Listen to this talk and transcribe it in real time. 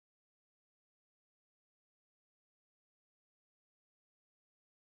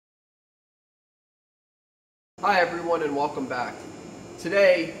Hi everyone and welcome back.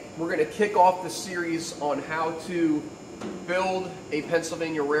 Today we're going to kick off the series on how to build a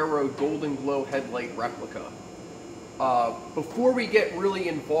Pennsylvania Railroad Golden Glow Headlight replica. Before we get really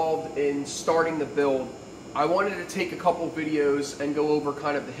involved in starting the build, I wanted to take a couple videos and go over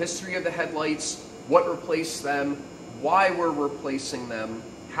kind of the history of the headlights, what replaced them, why we're replacing them,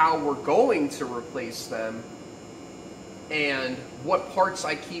 how we're going to replace them, and what parts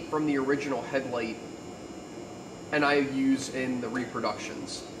I keep from the original headlight and I use in the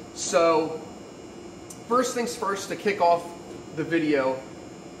reproductions. So, first things first, to kick off the video,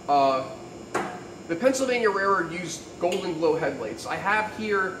 the Pennsylvania Railroad used Golden Glow headlights. I have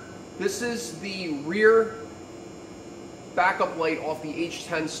here, this is the rear backup light off the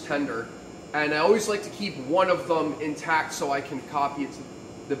H10's tender, and I always like to keep one of them intact so I can copy it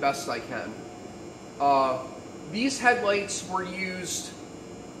the best I can. These headlights were used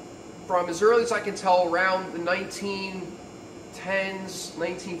from, as early as I can tell, around the 1910s,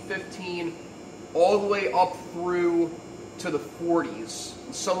 1915, all the way up through to the 40s.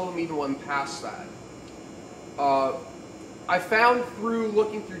 And some of them even went past that. I found through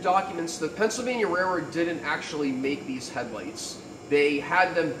looking through documents that Pennsylvania Railroad didn't actually make these headlights. They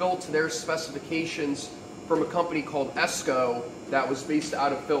had them built to their specifications from a company called ESCO that was based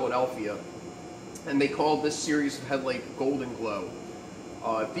out of Philadelphia. And they called this series of headlight Golden Glow.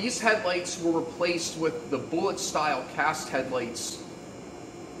 These headlights were replaced with the bullet-style cast headlights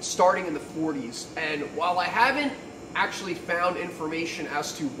starting in the 40s. And while I haven't actually found information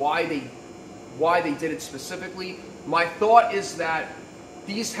as to why they did it specifically, my thought is that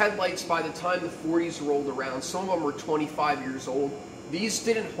these headlights, by the time the 40s rolled around, some of them were 25 years old, these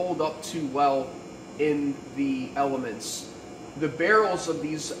didn't hold up too well in the elements. The barrels of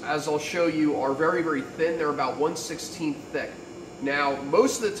these, as I'll show you, are very, very thin. They're about 1/16 thick. Now,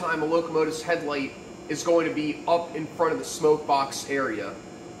 most of the time, a locomotive's headlight is going to be up in front of the smoke box area.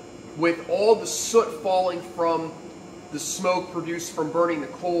 With all the soot falling from the smoke produced from burning the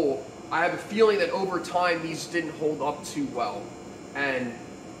coal, I have a feeling that over time these didn't hold up too well. And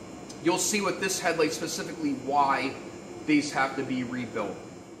you'll see with this headlight specifically why these have to be rebuilt.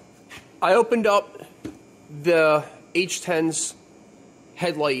 I opened up the H10's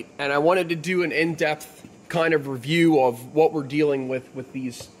headlight and I wanted to do an in-depth kind of review of what we're dealing with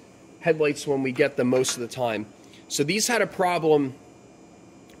these headlights when we get them most of the time. So these had a problem.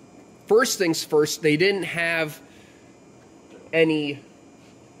 First things first, they didn't have any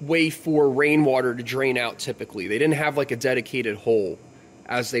way for rainwater to drain out typically. They didn't have like a dedicated hole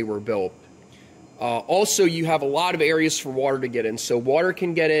as they were built. Also, you have a lot of areas for water to get in. So water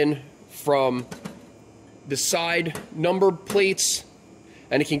can get in from the side number plates,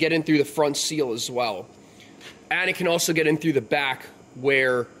 and it can get in through the front seal as well. And it can also get in through the back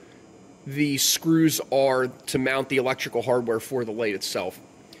where the screws are to mount the electrical hardware for the light itself.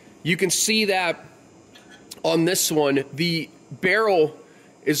 You can see that on this one, the barrel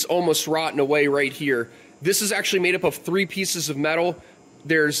is almost rotten away right here. This is actually made up of 3 pieces of metal.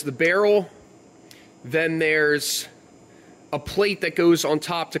 There's the barrel, then there's a plate that goes on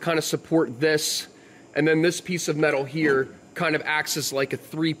top to kind of support this, and then this piece of metal here kind of acts as like a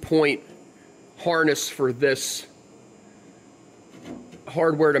 3-point harness for this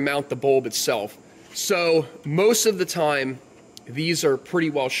hardware to mount the bulb itself. So most of the time these are pretty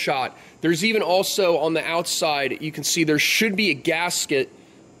well shot. There's even also on the outside, you can see there should be a gasket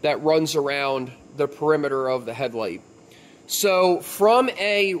that runs around the perimeter of the headlight. So from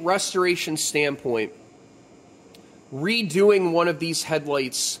a restoration standpoint, redoing one of these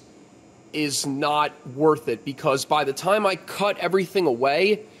headlights is not worth it, because by the time I cut everything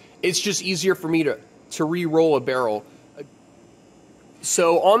away, it's just easier for me to re-roll a barrel.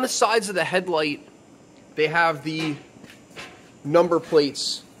 So on the sides of the headlight, they have the number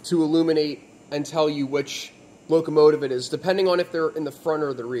plates to illuminate and tell you which locomotive it is, depending on if they're in the front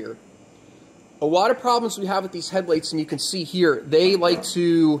or the rear. A lot of problems we have with these headlights, and you can see here, they like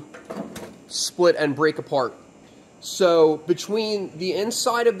to split and break apart. So between the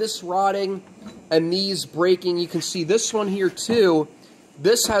inside of this rotting and these breaking, you can see this one here too.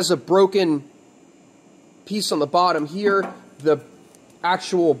 This has a broken piece on the bottom here. The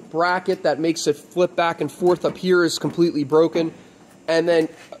actual bracket that makes it flip back and forth up here is completely broken. And then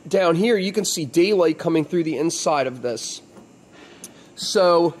down here you can see daylight coming through the inside of this.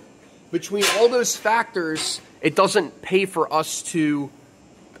 So between all those factors, it doesn't pay for us to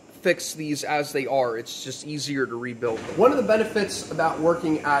fix these as they are. It's just easier to rebuild them. One of the benefits about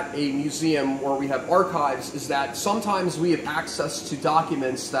working at a museum where we have archives is that sometimes we have access to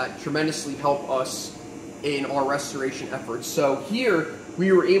documents that tremendously help us in our restoration efforts. So here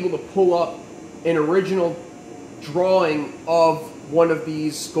we were able to pull up an original drawing of one of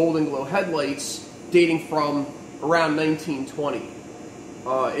these Golden Glow headlights dating from around 1920.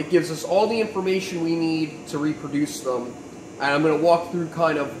 It gives us all the information we need to reproduce them, and I'm going to walk through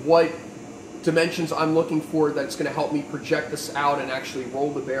kind of what dimensions I'm looking for that's going to help me project this out and actually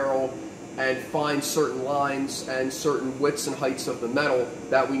roll the barrel and find certain lines and certain widths and heights of the metal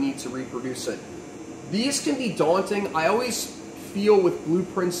that we need to reproduce it. These can be daunting. I always feel with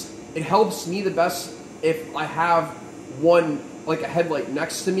blueprints, it helps me the best if I have one, like a headlight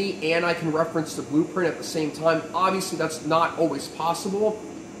next to me, and I can reference the blueprint at the same time. Obviously that's not always possible,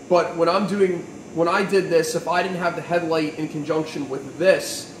 but when I did this, if I didn't have the headlight in conjunction with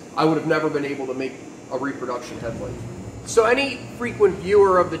this, I would have never been able to make a reproduction headlight. So any frequent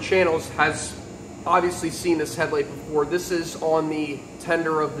viewer of the channels has obviously seen this headlight before. This is on the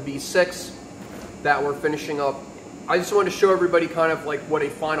tender of the V6 that we're finishing up. I just wanted to show everybody kind of like what a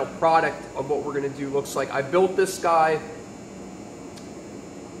final product of what we're going to do looks like. I built this guy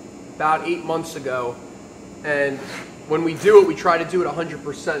about 8 months ago, and when we do it, we try to do it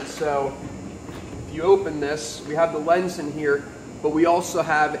 100%. So if you open this, we have the lens in here, but we also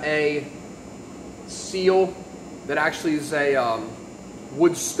have a seal that actually is a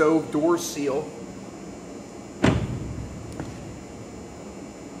wood stove door seal.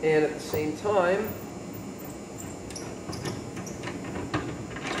 And at the same time,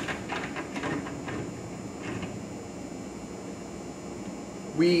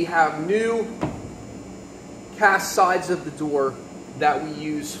 we have new cast sides of the door that we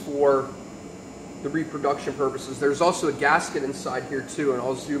use for the reproduction purposes. There's also a gasket inside here too, and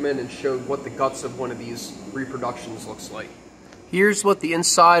I'll zoom in and show what the guts of one of these reproductions looks like. Here's what the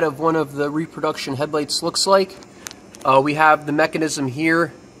inside of one of the reproduction headlights looks like. We have the mechanism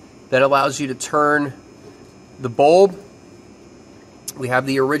here that allows you to turn the bulb. We have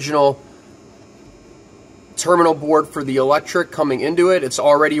the original terminal board for the electric coming into it. It's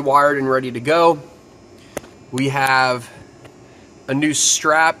already wired and ready to go. We have a new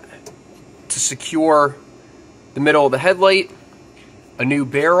strap to secure the middle of the headlight, a new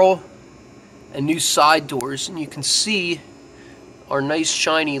barrel, and new side doors, and you can see our nice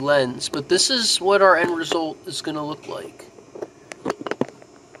shiny lens. But this is what our end result is going to look like.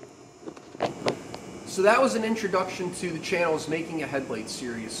 So that was an introduction to the channel's Making a Headlight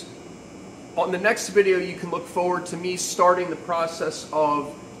series. On the next video, you can look forward to me starting the process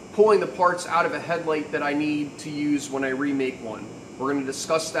of pulling the parts out of a headlight that I need to use when I remake one. We're going to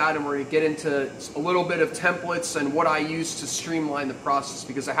discuss that, and we're going to get into a little bit of templates and what I use to streamline the process,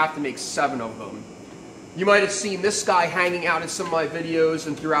 because I have to make 7 of them. You might have seen this guy hanging out in some of my videos,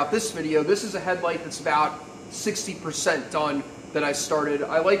 and throughout this video, this is a headlight that's about 60% done that I started.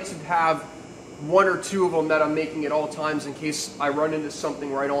 I like to have 1 or 2 of them that I'm making at all times in case I run into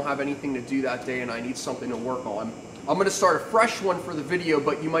something where I don't have anything to do that day and I need something to work on. I'm going to start a fresh one for the video,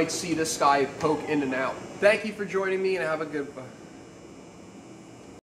 but you might see this guy poke in and out. Thank you for joining me, and have a good one.